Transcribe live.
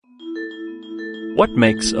What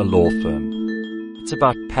makes a law firm? It's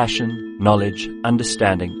about passion, knowledge,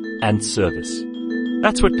 understanding, and service.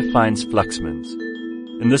 That's what defines Fluxmans.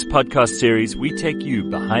 In this podcast series, we take you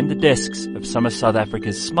behind the desks of some of South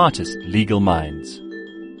Africa's smartest legal minds.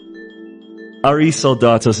 Ari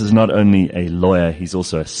Soldatos is not only a lawyer, he's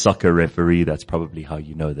also a soccer referee. That's probably how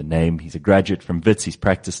you know the name. He's a graduate from Wits. He's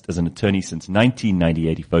practiced as an attorney since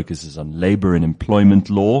 1998. He focuses on labor and employment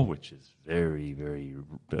law, which is very, very,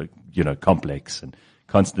 complex and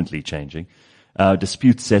constantly changing.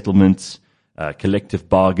 Dispute settlements, collective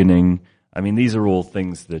bargaining. I mean, these are all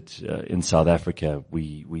things that in South Africa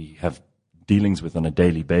we have dealings with on a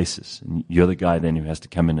daily basis. And you're the guy then who has to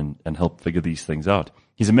come in and help figure these things out.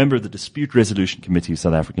 He's a member of the Dispute Resolution Committee of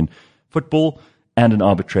South African Football and an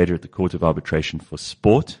arbitrator at the Court of Arbitration for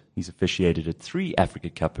Sport. He's officiated at 3 Africa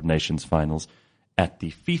Cup of Nations finals, at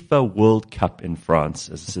the FIFA World Cup in France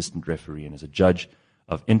as assistant referee, and as a judge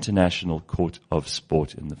of International Court of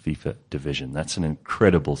Sport in the FIFA division. That's an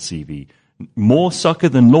incredible CV. More soccer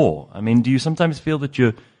than law. I mean, do you sometimes feel that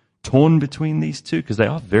you're torn between these two? Because they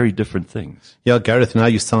are very different things. Yeah, Gareth, now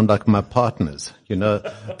you sound like my partners. You know,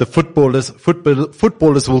 the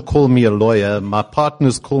footballers will call me a lawyer. My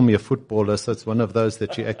partners call me a footballer. So it's one of those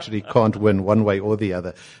that you actually can't win one way or the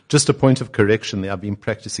other. Just a point of correction there. I've been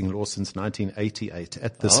practicing law since 1988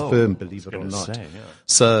 at this firm, believe it or not.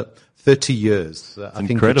 So 30 years. I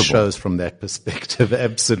think incredible. It shows from that perspective.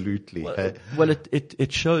 Absolutely. Well,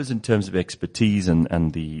 it shows in terms of expertise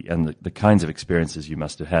and the kinds of experiences you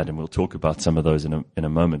must have had, and we'll talk about some of those in a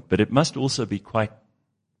moment. But it must also be quite,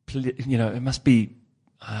 it must be,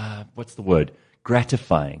 what's the word?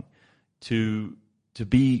 Gratifying to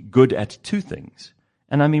be good at two things.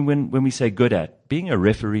 And I mean, when we say good at, being a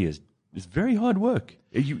referee is very hard work.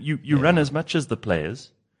 You run as much as the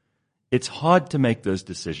players. It's hard to make those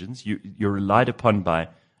decisions. You're relied upon by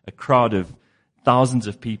a crowd of thousands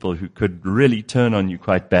of people who could really turn on you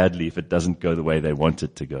quite badly if it doesn't go the way they want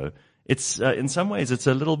it to go. It's in some ways, it's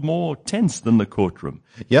a little more tense than the courtroom.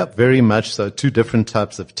 Yeah, very much so. Two different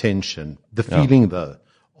types of tension. The feeling, though,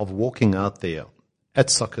 of walking out there at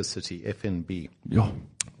Soccer City, FNB,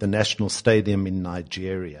 the National Stadium in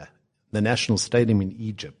Nigeria, the National Stadium in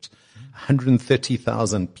Egypt,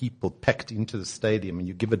 130,000 people packed into the stadium, and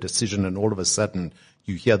you give a decision and all of a sudden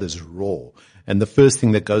you hear this roar. And the first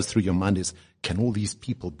thing that goes through your mind is, can all these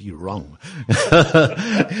people be wrong?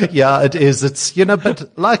 Yeah, it is. It's,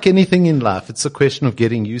 but like anything in life, it's a question of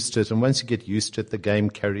getting used to it. And once you get used to it, the game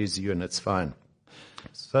carries you and it's fine.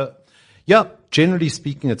 So, yeah, generally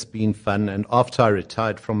speaking, it's been fun. And after I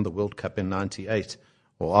retired from the World Cup in 98,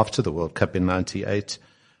 or after the World Cup in 98,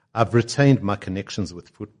 I've retained my connections with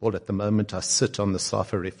football. At the moment, I sit on the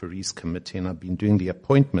SAFA Referees Committee, and I've been doing the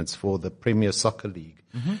appointments for the Premier Soccer League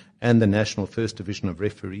and the National First Division of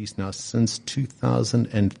Referees now since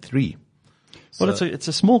 2003. Well, it's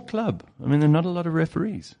a small club. I mean, there are not a lot of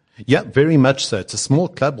referees. Yeah, very much so. It's a small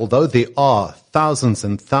club, although there are thousands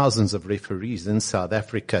and thousands of referees in South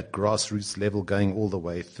Africa at grassroots level going all the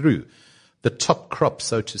way through. The top crop,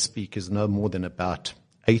 so to speak, is no more than about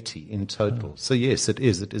 80 in total. So yes, it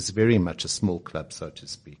is. It is very much a small club, so to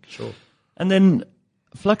speak. Sure. And then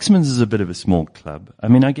Fluxmans is a bit of a small club. I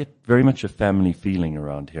mean, I get very much a family feeling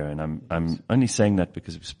around here, and I'm only saying that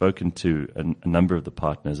because we've spoken to a number of the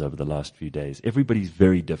partners over the last few days. Everybody's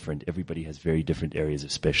very different. Everybody has very different areas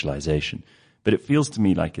of specialization. But it feels to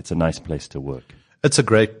me like it's a nice place to work. It's a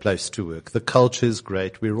great place to work. The culture is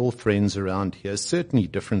great. We're all friends around here. Certainly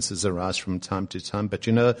differences arise from time to time, but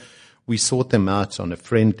we sort them out on a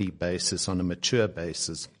friendly basis, on a mature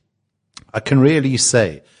basis. I can really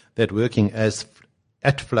say that working at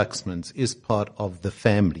Fluxmans is part of the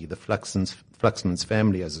family, the Fluxmans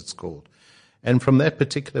family as it's called. And from that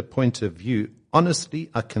particular point of view, honestly,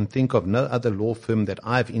 I can think of no other law firm that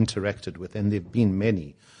I've interacted with, and there have been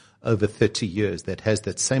many over 30 years, that has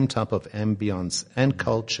that same type of ambience and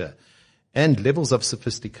culture and levels of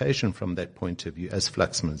sophistication from that point of view as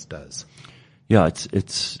Fluxmans does. Yeah,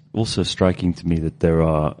 it's also striking to me that there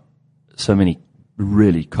are so many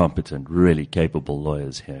really competent, really capable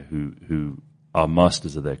lawyers here who are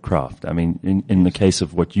masters of their craft. I mean, in the case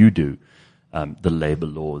of what you do, the labor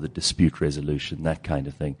law, the dispute resolution, that kind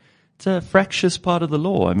of thing, it's a fractious part of the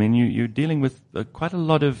law. I mean, you're dealing with quite a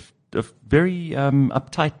lot of very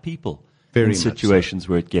uptight people in situations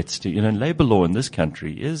where it gets to, labor law in this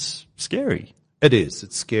country is scary. It is.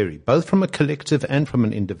 It's scary, both from a collective and from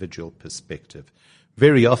an individual perspective.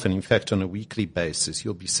 Very often, in fact, on a weekly basis,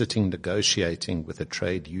 you'll be sitting negotiating with a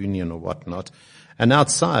trade union or whatnot, And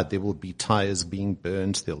outside, there will be tires being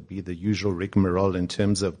burnt. There'll be the usual rigmarole in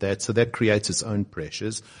terms of that. So that creates its own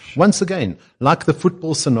pressures. Once again, like the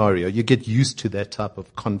football scenario, you get used to that type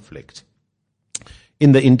of conflict.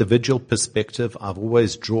 In the individual perspective, I've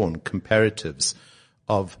always drawn comparatives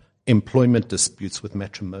of employment disputes with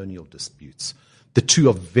matrimonial disputes. The two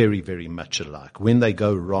are very, very much alike. When they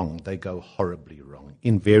go wrong, they go horribly wrong.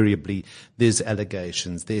 Invariably, there's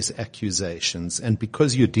allegations, there's accusations, and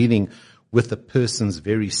because you're dealing with a person's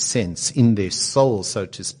very sense, in their soul, so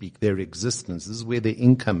to speak, their existence, this is where their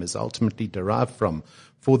income is ultimately derived from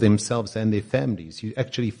for themselves and their families, you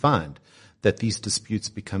actually find that these disputes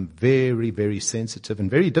become very, very sensitive and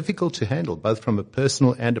very difficult to handle, both from a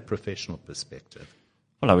personal and a professional perspective.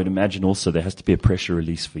 Well, I would imagine also there has to be a pressure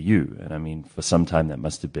release for you. And I mean, for some time that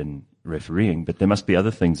must have been refereeing, but there must be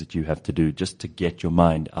other things that you have to do just to get your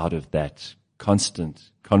mind out of that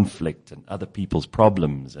constant conflict and other people's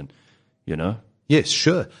problems and, you know? Yes,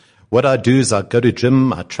 sure. What I do is I go to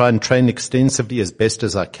gym, I try and train extensively as best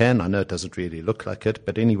as I can. I know it doesn't really look like it,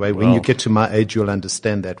 but anyway, when you get to my age, you'll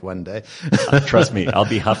understand that one day. Trust me, I'll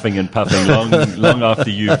be huffing and puffing long after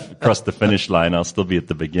you've crossed the finish line. I'll still be at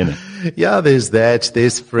the beginning. Yeah, there's that.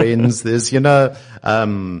 There's friends. There's,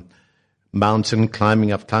 mountain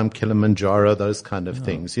climbing. I've climbed Kilimanjaro, those kind of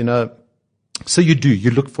things, So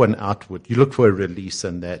you look for an outward, you look for a release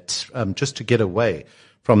in that, just to get away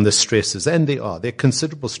from the stresses. And there are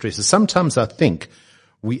considerable stresses. Sometimes I think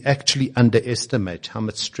we actually underestimate how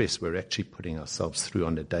much stress we're actually putting ourselves through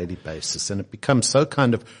on a daily basis. And it becomes so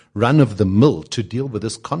kind of run of the mill to deal with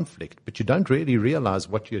this conflict, but you don't really realize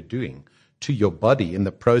what you're doing to your body in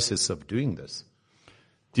the process of doing this.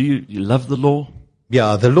 Do you love the law?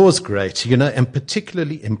 Yeah, the law's great, and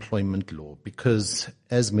particularly employment law, because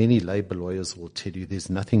as many labor lawyers will tell you,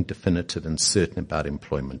 there's nothing definitive and certain about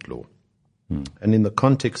employment law. And in the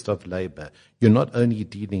context of labor, you're not only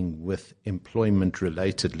dealing with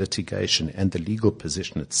employment-related litigation and the legal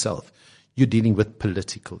position itself, you're dealing with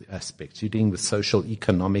political aspects, you're dealing with social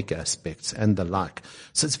economic aspects and the like.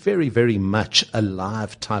 So it's very, very much a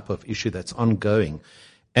live type of issue that's ongoing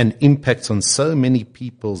and impacts on so many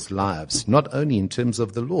people's lives, not only in terms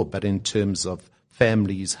of the law, but in terms of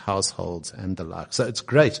families, households, and the like. So it's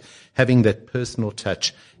great having that personal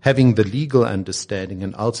touch, having the legal understanding,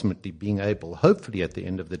 and ultimately being able, hopefully at the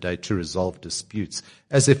end of the day, to resolve disputes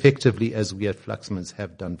as effectively as we at Fluxman's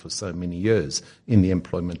have done for so many years in the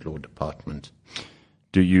employment law department.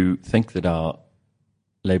 Do you think that our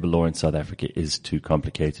labor law in South Africa is too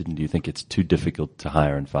complicated, and do you think it's too difficult to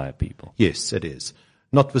hire and fire people? Yes, it is.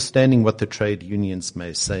 Notwithstanding what the trade unions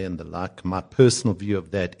may say and the like, my personal view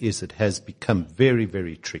of that is it has become very,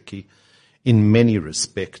 very tricky in many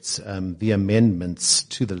respects. The amendments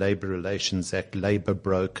to the Labour Relations Act, labour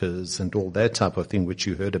brokers and all that type of thing, which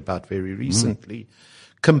you heard about very recently,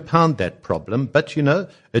 compound that problem. But,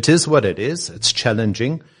 it is what it is. It's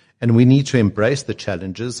challenging. And we need to embrace the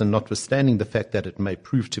challenges, and notwithstanding the fact that it may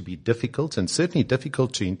prove to be difficult and certainly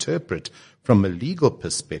difficult to interpret from a legal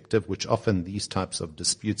perspective, which often these types of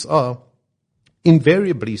disputes are,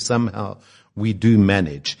 invariably somehow we do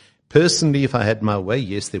manage. Personally, if I had my way,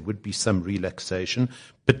 yes, there would be some relaxation,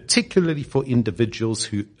 particularly for individuals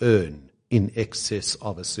who earn in excess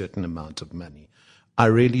of a certain amount of money. I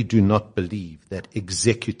really do not believe that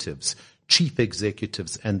executives, chief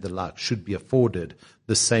executives and the like should be afforded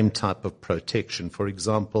the same type of protection, for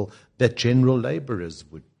example, that general laborers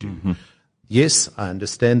would do. Mm-hmm. Yes, I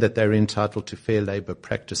understand that they're entitled to fair labor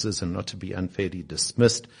practices and not to be unfairly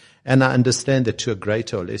dismissed. And I understand that to a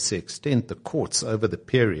greater or lesser extent, the courts over the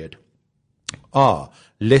period are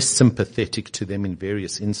less sympathetic to them in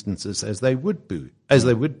various instances as they would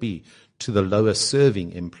be to the lower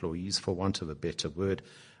serving employees, for want of a better word.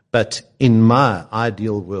 But in my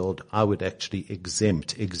ideal world, I would actually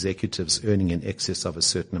exempt executives earning in excess of a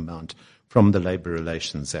certain amount from the Labour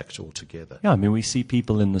Relations Act altogether. Yeah, I mean, we see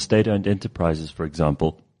people in the state-owned enterprises, for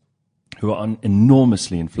example, who are on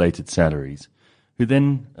enormously inflated salaries, who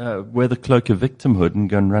then wear the cloak of victimhood and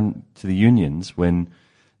go and run to the unions when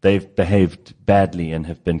they've behaved badly and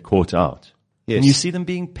have been caught out. Yes. And you see them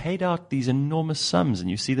being paid out these enormous sums, and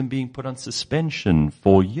you see them being put on suspension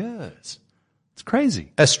for years. It's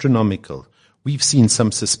crazy. Astronomical. We've seen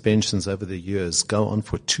some suspensions over the years go on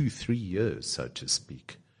for 2-3 years, so to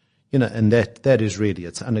speak. And that is really,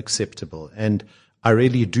 it's unacceptable. And I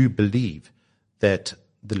really do believe that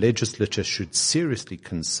the legislature should seriously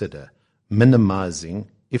consider minimizing,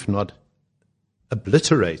 if not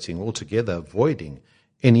obliterating altogether, avoiding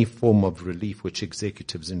any form of relief which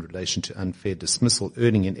executives in relation to unfair dismissal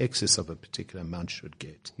earning in excess of a particular amount should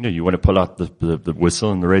get. Yeah, you want to pull out the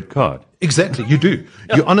whistle and the red card. Exactly, you do.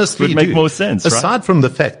 You honestly would make do. more sense, right? Aside from the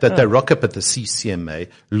fact that they rock up at the CCMA,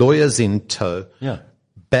 lawyers in tow,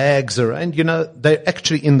 bags around, they're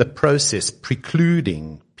actually in the process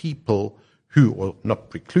precluding people who, or not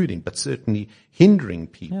precluding, but certainly hindering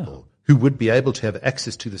people who would be able to have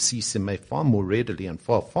access to the CCMA far more readily and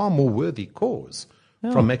far more worthy cause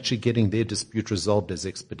from actually getting their dispute resolved as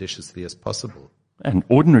expeditiously as possible. And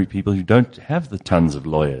ordinary people who don't have the tons of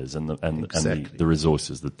lawyers and the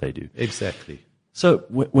resources that they do. Exactly. So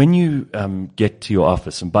when you get to your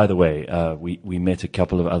office, and by the way, we met a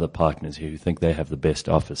couple of other partners here who think they have the best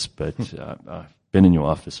office, but I've been in your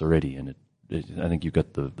office already, and I think you've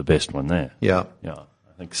got the best one there. Yeah,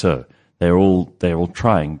 I think so. They're all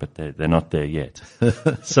trying, but they're not there yet.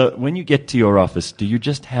 So when you get to your office, do you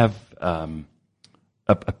just have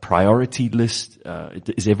a priority list?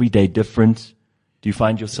 Is every day different? Do you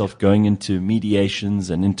find yourself going into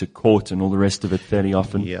mediations and into court and all the rest of it fairly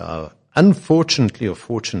often? Yeah. Unfortunately or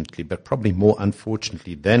fortunately, but probably more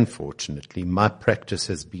unfortunately than fortunately, my practice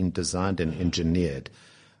has been designed and engineered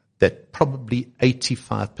that probably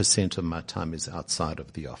 85% of my time is outside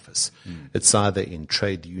of the office. It's either in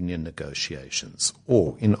trade union negotiations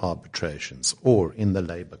or in arbitrations or in the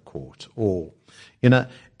labor court or,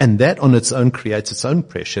 and that on its own creates its own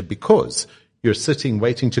pressure because you're sitting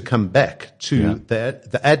waiting to come back to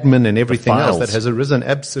the admin and everything else that has arisen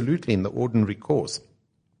absolutely in the ordinary course.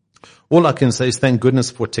 All I can say is thank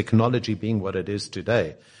goodness for technology being what it is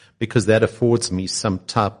today, because that affords me some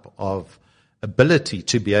type of ability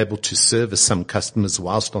to be able to service some customers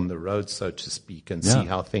whilst on the road, so to speak, and see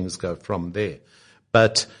how things go from there.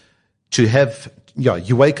 But to have,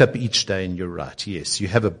 you wake up each day and you're right. Yes, you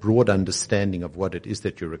have a broad understanding of what it is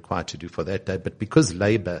that you're required to do for that day. But because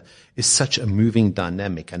labor is such a moving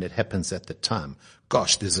dynamic and it happens at the time,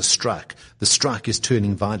 gosh, there's a strike. The strike is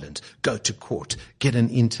turning violent. Go to court, get an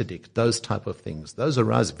interdict, those type of things. Those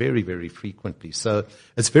arise very, very frequently. So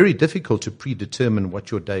it's very difficult to predetermine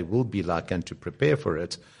what your day will be like and to prepare for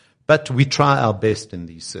it. But we try our best in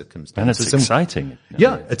these circumstances. And it's exciting.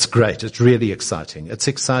 Yeah, it's great. It's really exciting. It's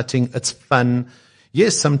exciting. It's fun.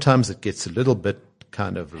 Yes, sometimes it gets a little bit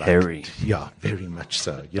kind of like hairy. Yeah, very much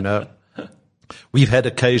so. We've had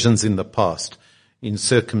occasions in the past in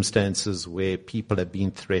circumstances where people have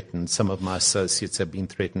been threatened. Some of my associates have been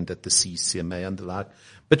threatened at the CCMA and the like.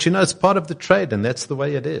 But it's part of the trade and that's the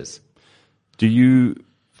way it is. Do you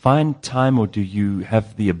find time or do you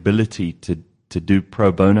have the ability to do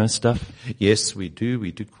pro bono stuff? Yes, we do.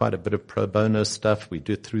 We do quite a bit of pro bono stuff. We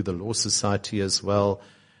do it through the Law Society as well.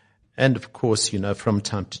 And of course, from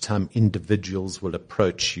time to time, individuals will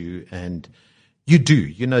approach you and you do.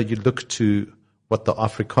 You look to what the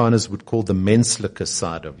Afrikaners would call the menselijke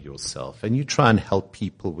side of yourself. And you try and help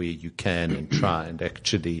people where you can and try and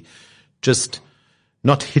actually just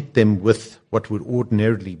not hit them with what would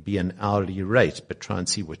ordinarily be an hourly rate, but try and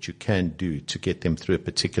see what you can do to get them through a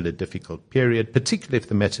particular difficult period, particularly if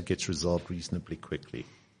the matter gets resolved reasonably quickly.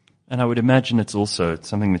 And I would imagine it's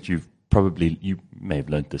something that you may have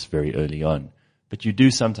learned this very early on, but you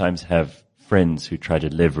do sometimes have friends who try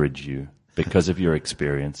to leverage you because of your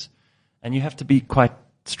experience. And you have to be quite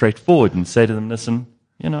straightforward and say to them, listen,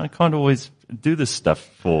 I can't always do this stuff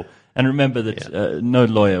for... And remember that no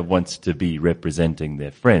lawyer wants to be representing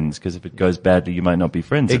their friends, because if it goes badly, you might not be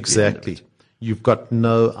friends. Exactly. You've got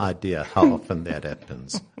no idea how often that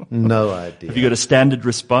happens. No idea. Have you got a standard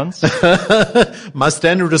response? My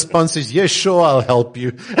standard response is, yes, sure, I'll help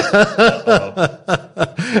you.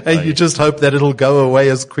 And you just hope that it'll go away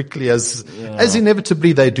as quickly as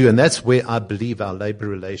inevitably they do. And that's where I believe our labor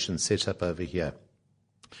relations setup over here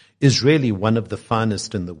is really one of the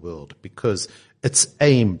finest in the world, because it's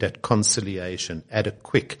aimed at conciliation, at a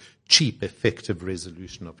quick, cheap, effective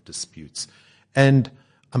resolution of disputes. And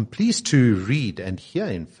I'm pleased to read and hear,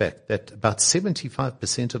 in fact, that about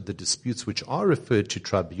 75% of the disputes which are referred to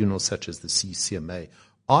tribunals such as the CCMA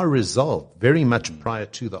are resolved very much prior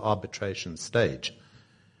to the arbitration stage.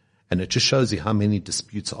 And it just shows you how many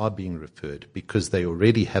disputes are being referred, because they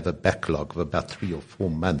already have a backlog of about 3 or 4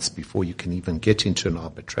 months before you can even get into an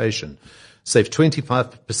arbitration. So if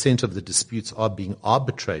 25% of the disputes are being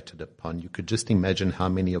arbitrated upon, you could just imagine how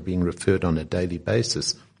many are being referred on a daily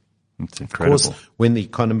basis. It's incredible. Of course, when the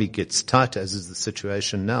economy gets tight, as is the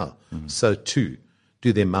situation now, so too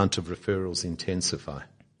do the amount of referrals intensify.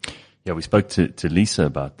 Yeah, we spoke to Lisa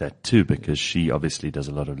about that too, because she obviously does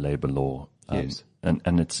a lot of labor law. Yes.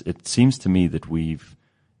 And it seems to me that we've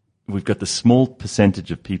we've got the small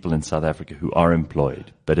percentage of people in South Africa who are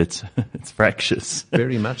employed, but it's fractious.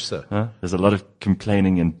 Very much so. Huh? There's a lot of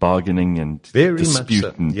complaining and bargaining and Very dispute.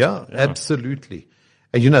 much so. Yeah, absolutely.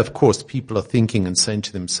 And, of course, people are thinking and saying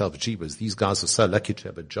to themselves, gee whiz, these guys are so lucky to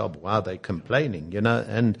have a job. Why are they complaining?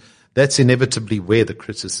 And that's inevitably where the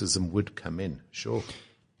criticism would come in. Sure.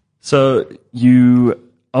 So you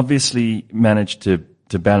obviously managed to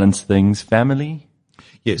balance things. Family?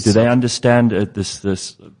 Yes. Do they understand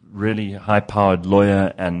this really high-powered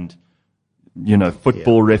lawyer and,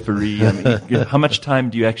 football referee? I mean, how much time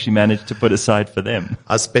do you actually manage to put aside for them?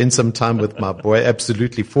 I spend some time with my boy.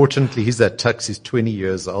 Absolutely. Fortunately, he's at Tux. He's 20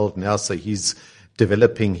 years old now, so he's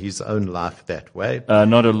developing his own life that way.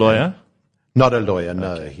 Not a lawyer? Not a lawyer,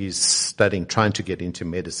 no. Okay. He's studying, trying to get into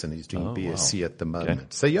medicine. He's doing BSc at the moment. Okay.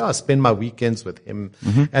 So I spend my weekends with him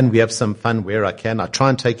and we have some fun where I can. I try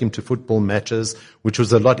and take him to football matches, which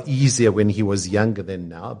was a lot easier when he was younger than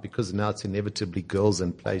now, because now it's inevitably girls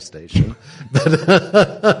and PlayStation.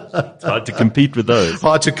 But it's hard to compete with those.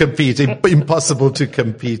 Hard to compete. Impossible to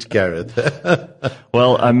compete, Gareth.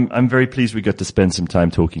 Well, I'm very pleased we got to spend some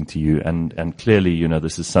time talking to you, and clearly,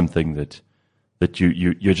 this is something that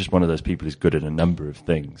you're just one of those people who's good at a number of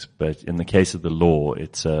things. But in the case of the law,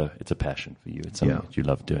 it's a passion for you. It's something that you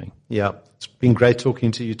love doing. Yeah. It's been great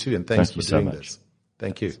talking to you too, and thanks for doing this.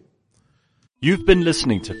 Thank you. You've been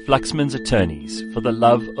listening to Fluxman's Attorneys for the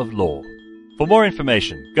Love of Law. For more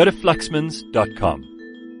information, go to fluxmans.com.